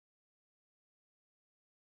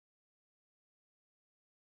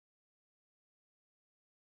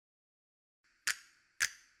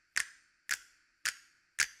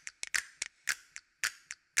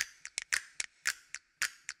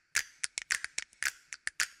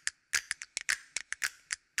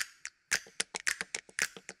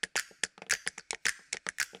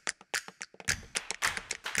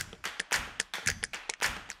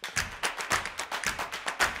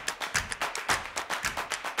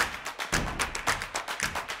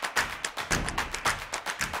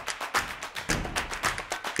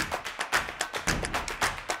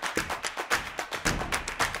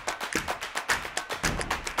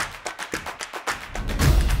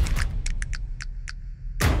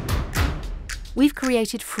We've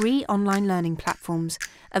created free online learning platforms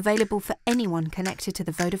available for anyone connected to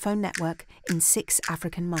the Vodafone network in 6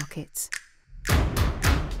 African markets.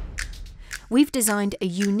 We've designed a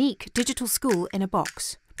unique digital school in a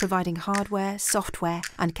box, providing hardware, software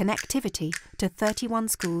and connectivity to 31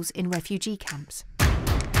 schools in refugee camps.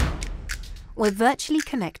 We're virtually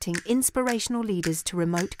connecting inspirational leaders to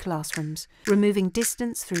remote classrooms, removing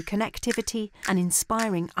distance through connectivity and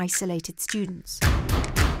inspiring isolated students.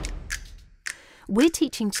 We're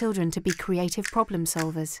teaching children to be creative problem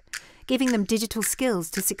solvers, giving them digital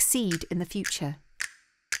skills to succeed in the future.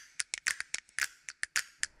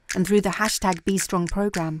 And through the #BeStrong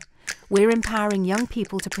programme, we're empowering young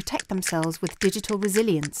people to protect themselves with digital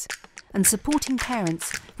resilience and supporting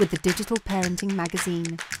parents with the Digital Parenting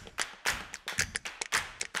magazine.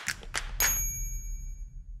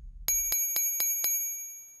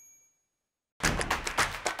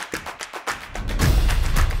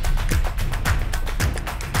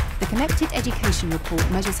 The Connected Education Report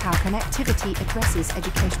measures how connectivity addresses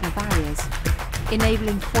educational barriers,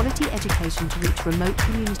 enabling quality education to reach remote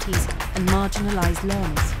communities and marginalised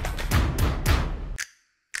learners.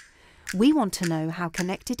 We want to know how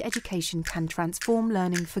connected education can transform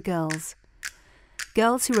learning for girls.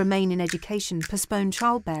 Girls who remain in education postpone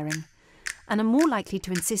childbearing and are more likely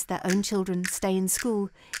to insist their own children stay in school,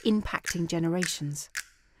 impacting generations.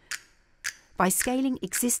 By scaling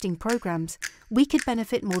existing programmes, we could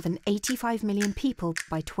benefit more than 85 million people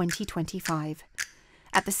by 2025,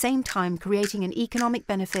 at the same time creating an economic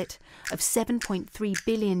benefit of $7.3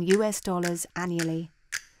 billion annually.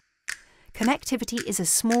 Connectivity is a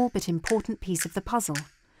small but important piece of the puzzle.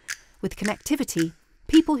 With connectivity,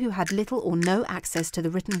 people who had little or no access to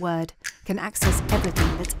the written word can access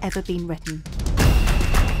everything that's ever been written.